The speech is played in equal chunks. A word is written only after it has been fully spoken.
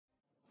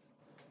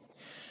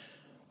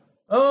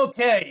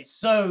Okay,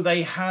 so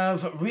they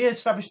have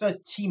re-established their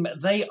team.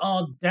 They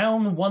are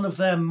down one of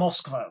their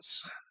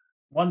Moskvas.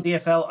 One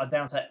DFL are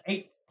down to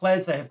 8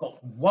 players. They have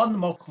got one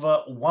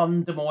Moskva,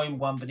 one Des Moines,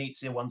 one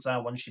Venezia, one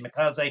Zao, one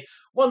Shimakaze,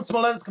 one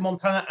Smolensk,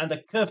 Montana, and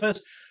a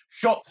Kurfürst.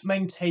 Shot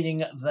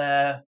maintaining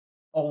their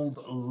old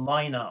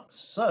lineup.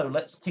 So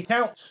let's kick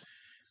out,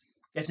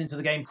 get into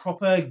the game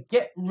proper,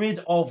 get rid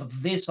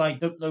of this. I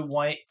don't know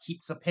why it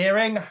keeps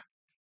appearing.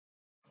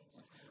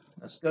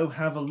 Let's go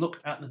have a look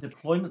at the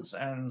deployments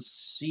and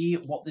see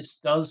what this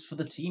does for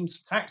the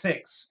team's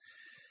tactics.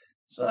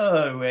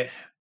 So,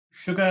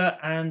 Sugar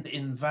and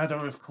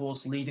Invader, of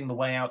course, leading the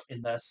way out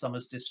in their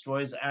Summers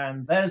Destroyers.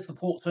 And there's the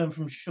port turn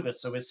from Sugar.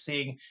 So we're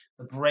seeing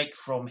the break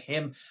from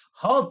him.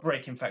 Hard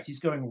break, in fact. He's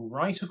going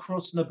right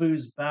across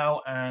Naboo's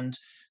bow, and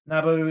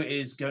Naboo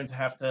is going to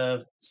have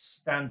to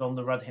stand on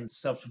the rudder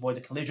himself to avoid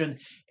a collision.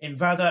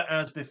 Invader,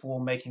 as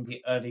before, making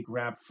the early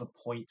grab for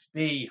point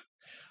B.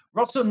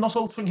 Rosser not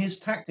altering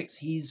his tactics.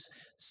 He's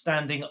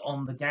standing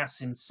on the gas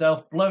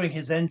himself, blowing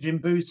his engine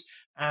boost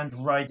and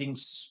riding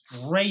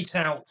straight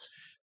out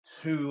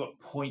to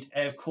point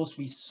A. Of course,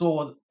 we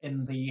saw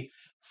in the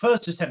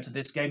first attempt of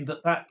this game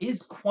that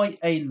is quite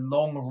a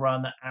long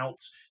run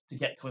out to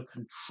get to a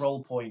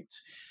control point.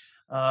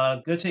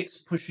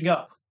 Gotix pushing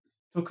up.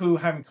 Tuku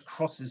having to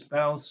cross his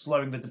bows,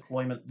 slowing the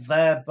deployment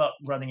there, but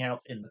running out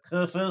in the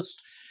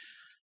Kurfürst.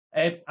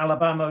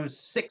 Alabama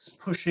 6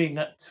 pushing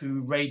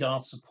to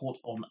radar support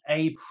on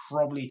A,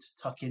 probably to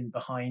tuck in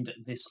behind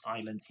this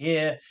island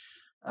here.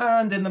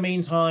 And in the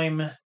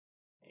meantime,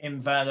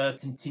 Invader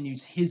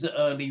continues his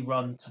early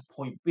run to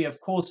point B.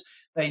 Of course,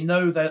 they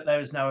know that there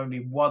is now only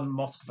one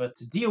Moskva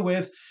to deal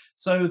with,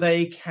 so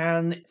they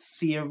can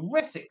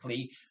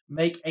theoretically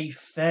make a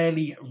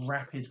fairly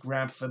rapid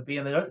grab for B,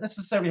 and they don't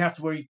necessarily have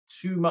to worry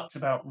too much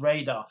about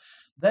radar.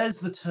 There's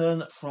the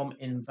turn from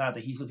Invader.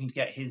 He's looking to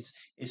get his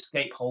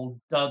escape hole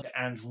dug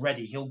and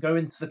ready. He'll go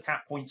into the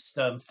cap point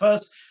stern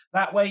first.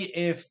 That way,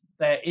 if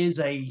there is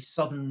a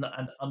sudden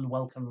and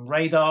unwelcome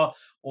radar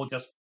or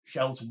just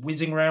shells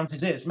whizzing around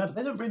his ears, remember,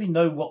 they don't really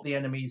know what the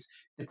enemy's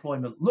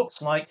deployment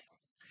looks like,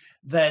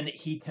 then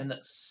he can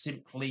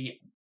simply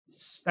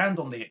stand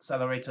on the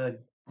accelerator,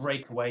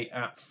 break away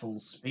at full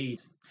speed.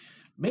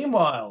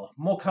 Meanwhile,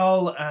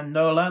 Morkal and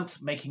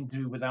Nolanth making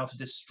do without a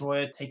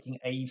destroyer, taking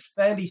a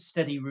fairly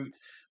steady route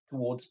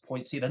towards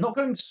point C. They're not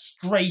going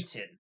straight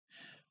in.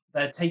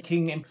 They're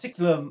taking, in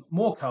particular,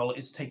 Morkal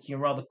is taking a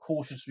rather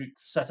cautious route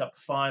to set up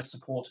fire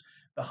support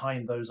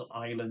behind those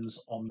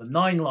islands on the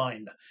 9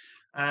 line.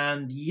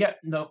 And yet,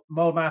 no,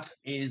 Molmath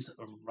is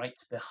right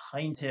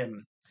behind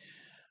him.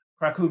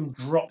 Krakum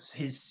drops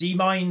his sea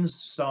mines,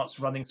 starts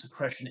running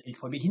suppression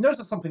into him. He knows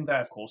there's something there,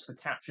 of course. The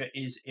capture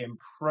is in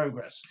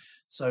progress.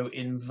 So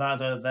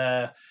Invader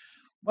there,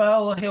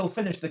 well, he'll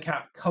finish the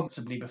cap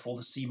comfortably before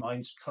the sea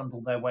mines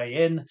trundle their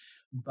way in,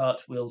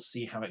 but we'll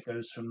see how it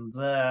goes from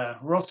there.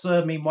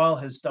 Rosser, meanwhile,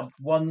 has dumped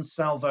one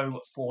salvo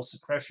for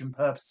suppression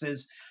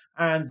purposes,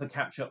 and the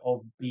capture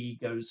of B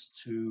goes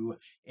to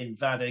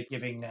Invader,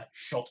 giving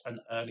Shot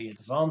an early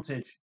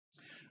advantage.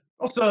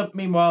 Rosser,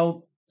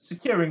 meanwhile,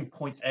 securing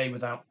point A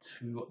without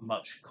too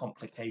much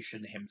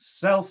complication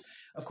himself.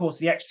 Of course,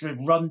 the extra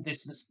run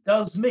distance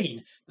does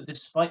mean that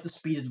despite the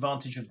speed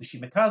advantage of the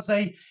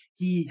Shimakaze,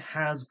 he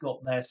has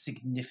got there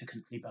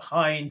significantly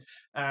behind,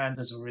 and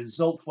as a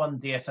result, one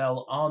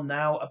DFL are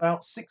now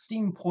about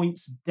 16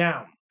 points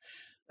down,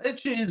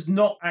 which is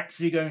not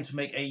actually going to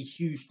make a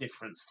huge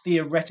difference.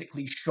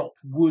 Theoretically, Shot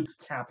would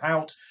cap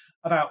out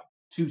about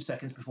 2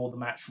 seconds before the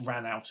match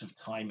ran out of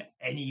time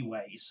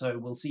anyway. So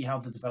we'll see how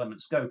the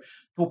developments go.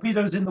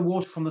 Torpedoes in the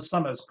water from the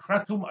Summers.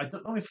 Kratum, I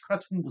don't know if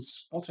Kratum was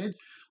spotted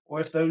or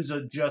if those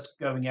are just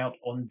going out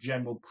on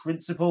general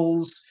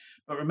principles.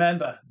 But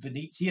remember,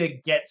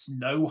 Venezia gets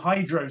no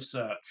hydro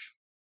search.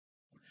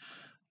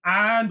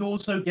 And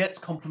also gets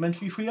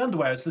complimentary free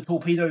underwear as the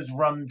torpedoes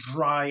run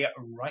dry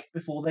right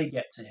before they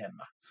get to him.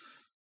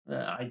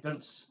 I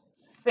don't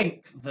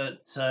think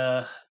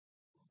that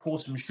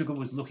Portsmouth Sugar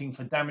was looking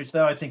for damage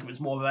there. I think it was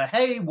more of a,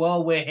 hey,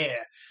 well, we're here.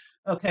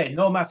 Okay,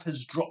 Normath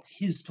has dropped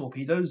his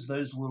torpedoes.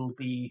 Those will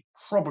be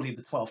probably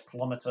the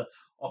 12-kilometer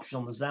option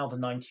on the Zao, the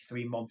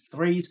 93 Mod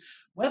 3s.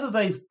 Whether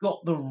they've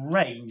got the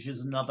range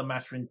is another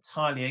matter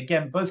entirely.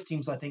 Again, both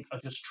teams, I think, are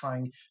just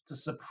trying to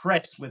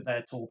suppress with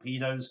their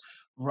torpedoes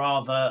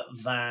rather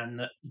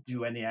than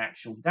do any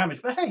actual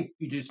damage. But hey,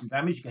 you do some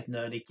damage, you get an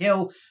early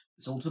kill.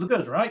 It's all to the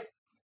good, right?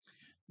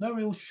 No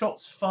real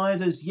shots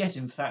fired as yet,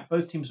 in fact.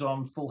 Both teams are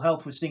on full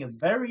health. We're seeing a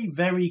very,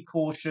 very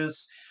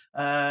cautious,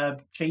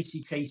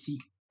 chasey,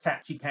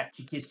 catchy,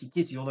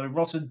 kissy. Although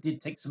Rosser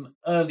did take some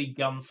early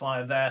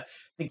gunfire there. I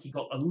think he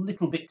got a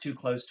little bit too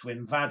close to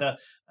Invader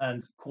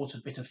and caught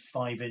a bit of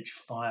 5-inch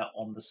fire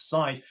on the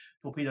side.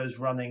 Torpedoes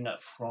running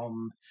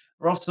from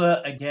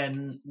Rosser.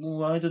 Again,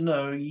 I don't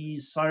know.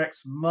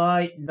 Cyrex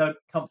might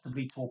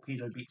comfortably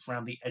torpedo beats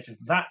around the edge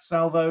of that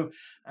salvo.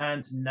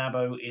 And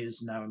Nabo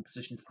is now in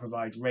position to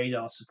provide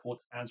radar support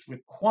as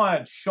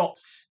required. Shot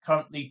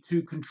currently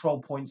 2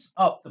 control points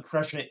up. The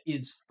pressure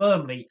is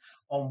firmly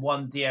on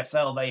one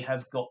DFL. They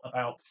have got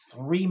about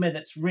 3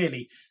 minutes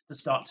really to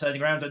start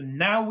turning around, and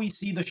now we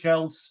see the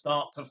shells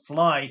start to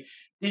fly.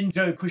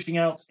 Dinjo pushing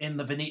out in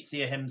the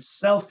Venezia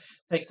himself,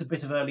 takes a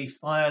bit of early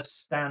fire,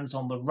 stands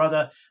on the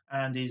rudder,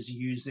 and is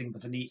using the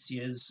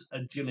Venezia's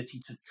agility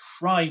to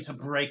try to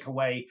break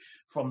away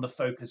from the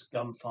focused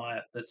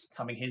gunfire that's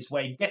coming his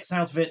way. Gets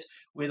out of it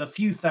with a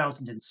few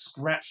thousand in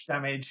scratch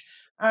damage,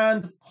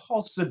 and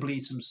possibly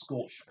some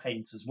scorched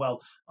paint as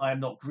well. I Am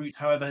Not Groot,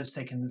 however, has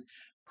taken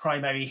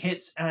primary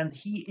hits, and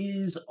he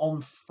is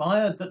on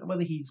fire. Don't know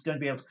whether he's going to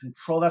be able to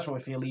control that or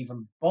if he'll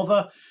even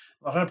bother.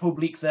 La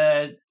République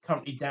there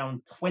currently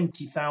down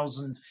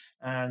 20,000,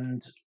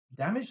 and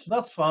damage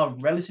thus far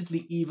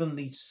relatively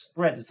evenly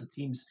spread as the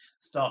teams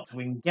start to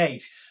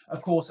engage.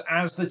 Of course,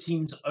 as the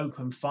teams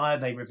open fire,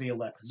 they reveal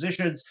their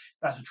positions.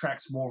 That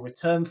attracts more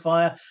return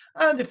fire.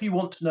 And if you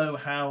want to know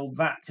how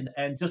that can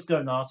end, just go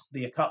and ask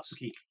the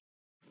Akatsuki.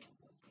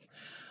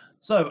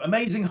 So,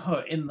 Amazing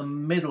Her in the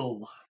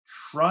middle,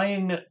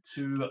 trying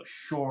to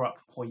shore up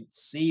point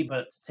C,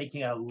 but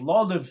taking a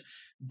lot of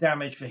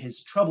damage for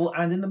his trouble.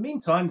 And in the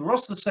meantime,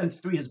 Roster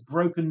 73 has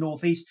broken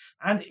northeast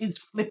and is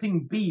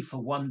flipping B for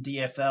one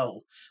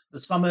DFL. The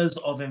Summers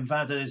of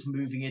Invada is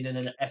moving in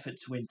an effort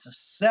to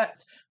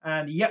intercept,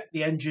 and yep,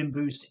 the engine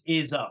boost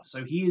is up.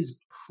 So he is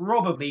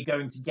probably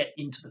going to get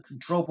into the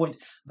control point.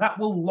 That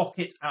will lock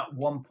it at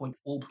 1 point,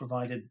 all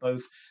provided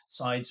both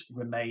sides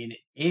remain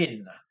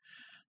in.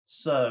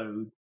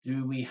 So,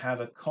 do we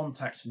have a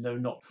contact? No,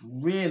 not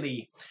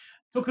really.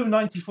 Tuku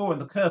 94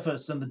 and the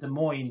Kurfürst and the Des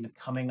Moines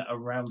coming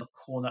around the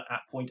corner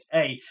at point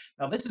A.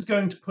 Now, this is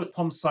going to put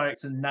Tom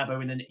Sykes and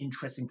Nabo in an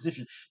interesting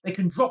position. They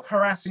can drop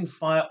harassing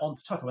fire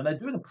onto Tuku, and they're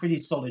doing a pretty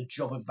solid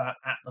job of that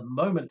at the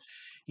moment.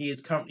 He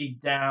is currently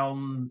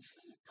down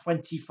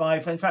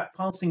 25, in fact,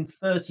 passing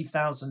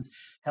 30,000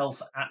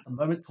 health at the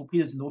moment.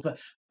 Torpedoes in the water,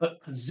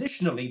 but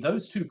positionally,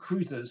 those two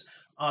cruisers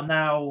are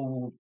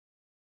now,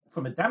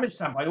 from a damage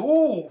standpoint,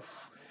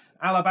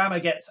 Alabama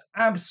gets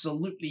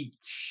absolutely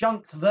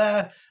chunked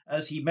there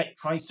as he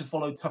tries to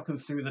follow Tuku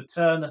through the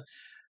turn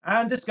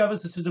and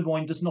discovers that Des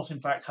Moines does not, in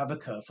fact, have a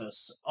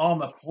Kurfürst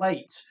armor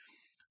plate.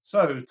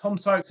 So, Tom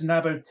Sykes and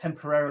Nabo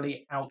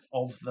temporarily out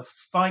of the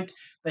fight.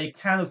 They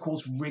can, of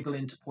course, wriggle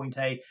into point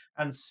A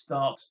and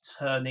start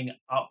turning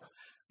up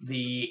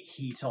the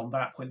heat on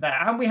that point there.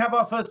 And we have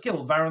our first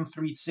kill. Varon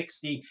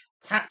 360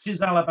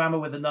 catches Alabama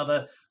with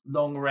another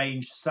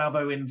long-range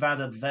salvo.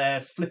 Invada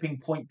there, flipping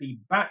point B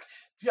back,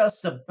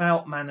 just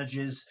about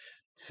manages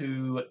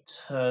to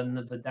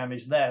turn the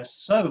damage there.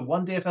 So,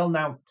 one DFL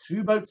now,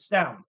 2 boats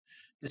down,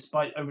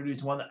 despite only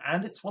losing one,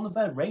 and it's one of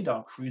their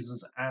radar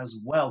cruisers as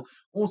well.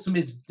 Awesome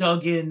is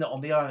dug in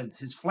on the island.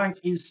 His flank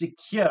is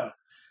secure,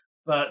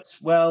 but,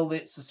 well,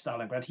 it's a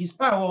Stalingrad. He's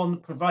bow on,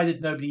 provided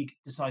nobody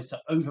decides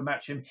to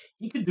overmatch him.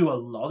 He can do a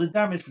lot of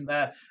damage from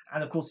there,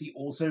 and of course he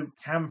also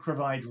can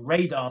provide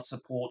radar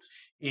support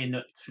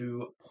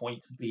into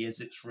point B as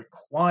it's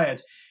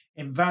required.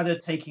 Invada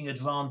taking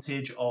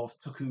advantage of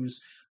Tuku's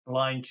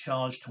blind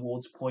charge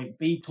towards point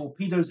B.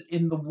 Torpedoes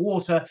in the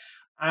water,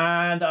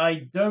 and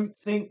I don't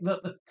think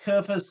that the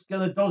Kurfürst is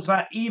going to dodge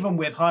that even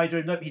with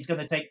Hydro. Nope, he's going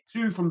to take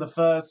 2 from the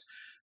first,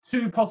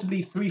 2,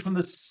 possibly 3 from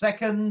the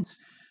second.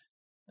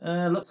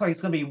 Looks like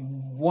it's going to be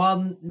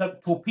 1. No,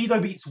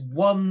 Torpedo beats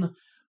 1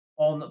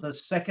 on the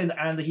second,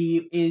 and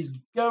he is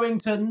going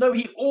to... No,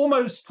 he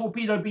almost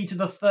Torpedo beat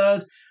the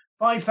third.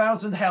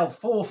 5,000 health,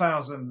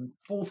 4,000,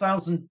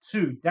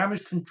 4,002.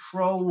 Damage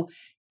control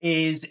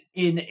is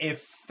in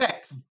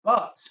effect,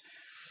 but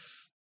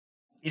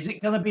is it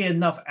going to be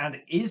enough?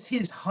 And is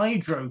his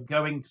Hydro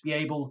going to be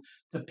able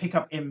to pick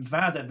up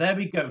Invada? There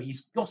we go.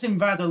 He's got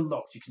Invada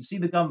locked. You can see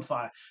the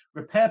gunfire.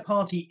 Repair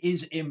party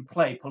is in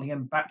play, pulling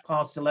him back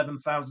past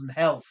 11,000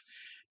 health.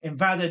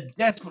 Invada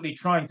desperately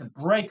trying to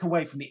break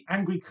away from the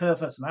angry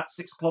Kurfürst and that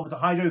 6-kilometer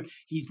Hydro.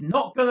 He's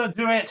not going to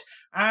do it.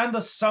 And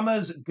the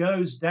Summers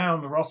goes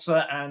down.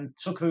 Rossa and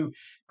Tuku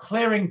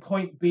clearing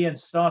point B and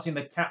starting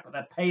the cap, but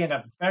they're paying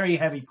a very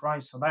heavy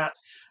price for that.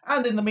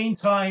 And in the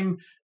meantime,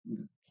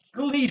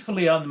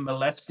 gleefully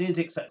unmolested,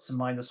 except some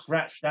minor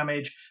scratch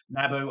damage,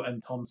 Nabo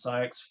and Tom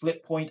Sykes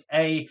flip point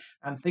A,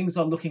 and things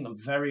are looking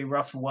very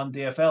rough for one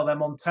DFL. Their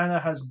Montana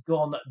has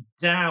gone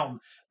down.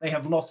 They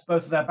have lost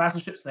both of their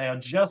battleships. They are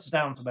just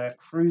down to their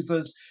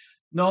cruisers.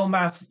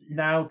 Nolmath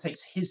now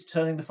takes his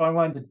turn in the firing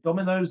line. The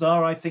dominoes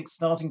are, I think,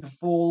 starting to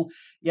fall.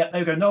 Yep,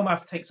 there we go.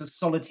 Nolmath takes a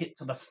solid hit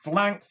to the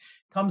flank,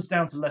 comes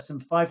down to less than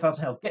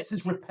 5,000 health, gets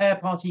his repair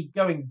party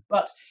going,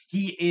 but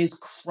he is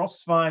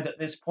crossfired at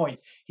this point.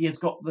 He has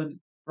got the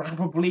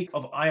Republic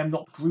of I Am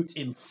Not Groot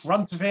in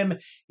front of him.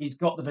 He's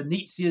got the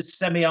Venezia's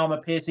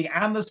semi-armor piercing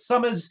and the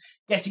Summers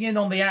getting in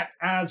on the act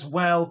as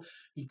well.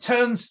 He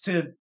turns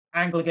to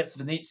angle against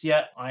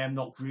Venezia. I Am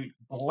Not Groot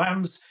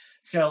blams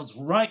shells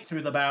right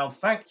through the bow.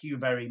 Thank you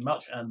very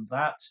much. And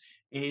that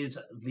is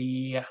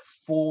the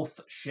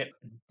 4th ship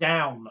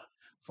down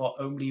for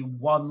only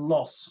 1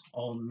 loss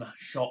on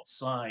shot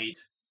side.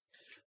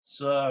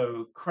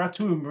 So,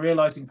 Kratum,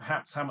 realizing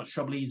perhaps how much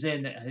trouble he's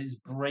in, is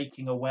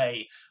breaking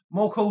away.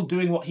 Morkel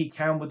doing what he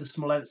can with the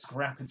Smolensk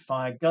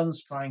rapid-fire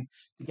guns, trying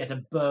to get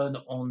a burn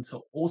onto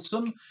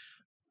Awesome.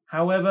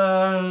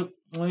 However,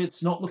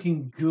 it's not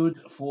looking good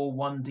for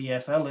one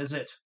DFL, is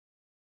it?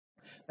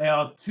 They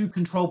are 2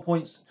 control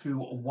points to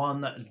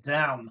 1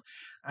 down,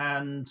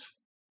 and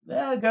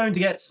they're going to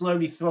get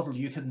slowly throttled.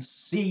 You can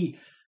see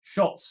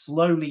shots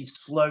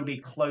slowly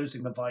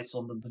closing the vice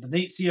on them. The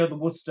Venezia, the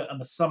Worcester, and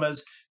the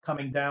Summers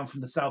coming down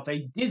from the south.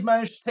 They did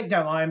manage to take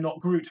down I Am Not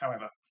Groot,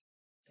 however.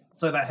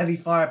 So that heavy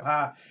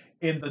firepower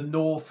in the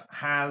north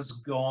has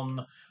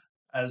gone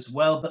as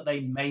well, but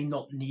they may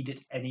not need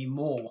it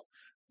anymore.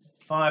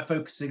 Fire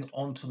focusing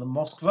onto the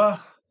Moskva.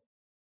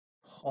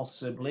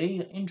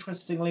 Possibly.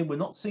 Interestingly, we're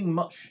not seeing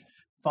much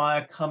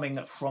fire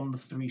coming from the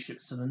 3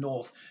 ships to the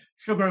north.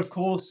 Sugar, of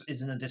course,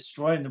 is in a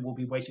destroyer and will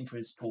be waiting for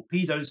his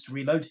torpedoes to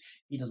reload.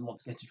 He doesn't want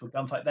to get into a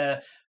gunfight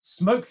there.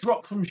 Smoke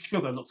drop from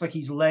Sugar. Looks like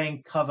he's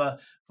laying cover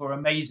for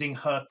Amazing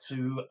Her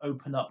to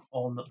open up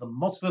on the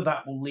Moskva.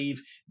 That will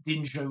leave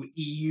Dinjo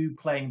EU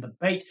playing the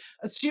bait,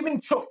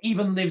 assuming Chok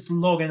even lives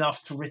long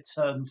enough to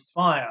return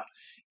fire.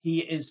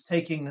 He is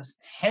taking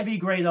heavy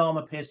grade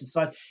armor piercing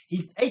side.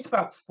 He ate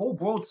about 4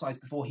 broadsides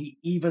before he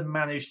even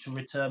managed to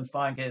return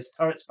fire and get his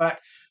turrets back.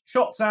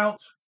 Shots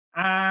out,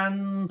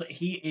 and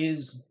he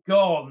is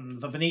gone.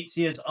 The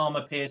Venezia's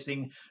armor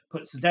piercing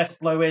puts the death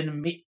blow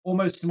in.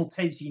 Almost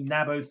simultaneously,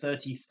 Nabo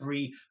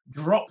 33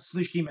 drops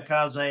the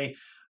Shimakaze.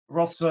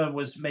 Rossa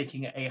was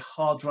making a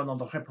hard run on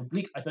the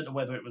Republique. I don't know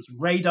whether it was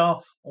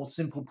radar or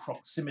simple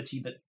proximity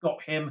that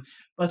got him,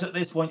 but at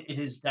this point it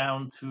is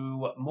down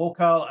to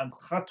Morkal and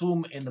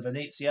Khatum in the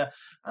Venezia.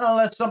 And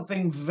unless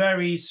something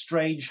very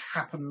strange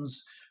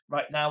happens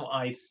right now,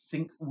 I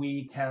think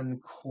we can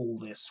call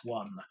this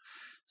one.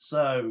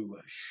 So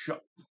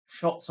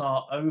shots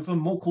are over.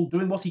 Morkal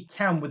doing what he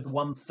can with the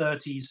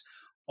 130s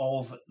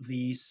of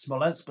the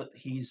Smolensk, but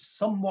he's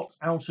somewhat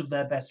out of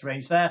their best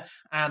range there.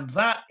 And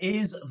that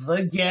is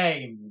the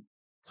game.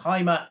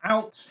 Timer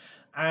out,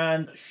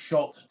 and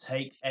Shot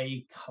take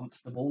a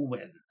comfortable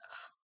win.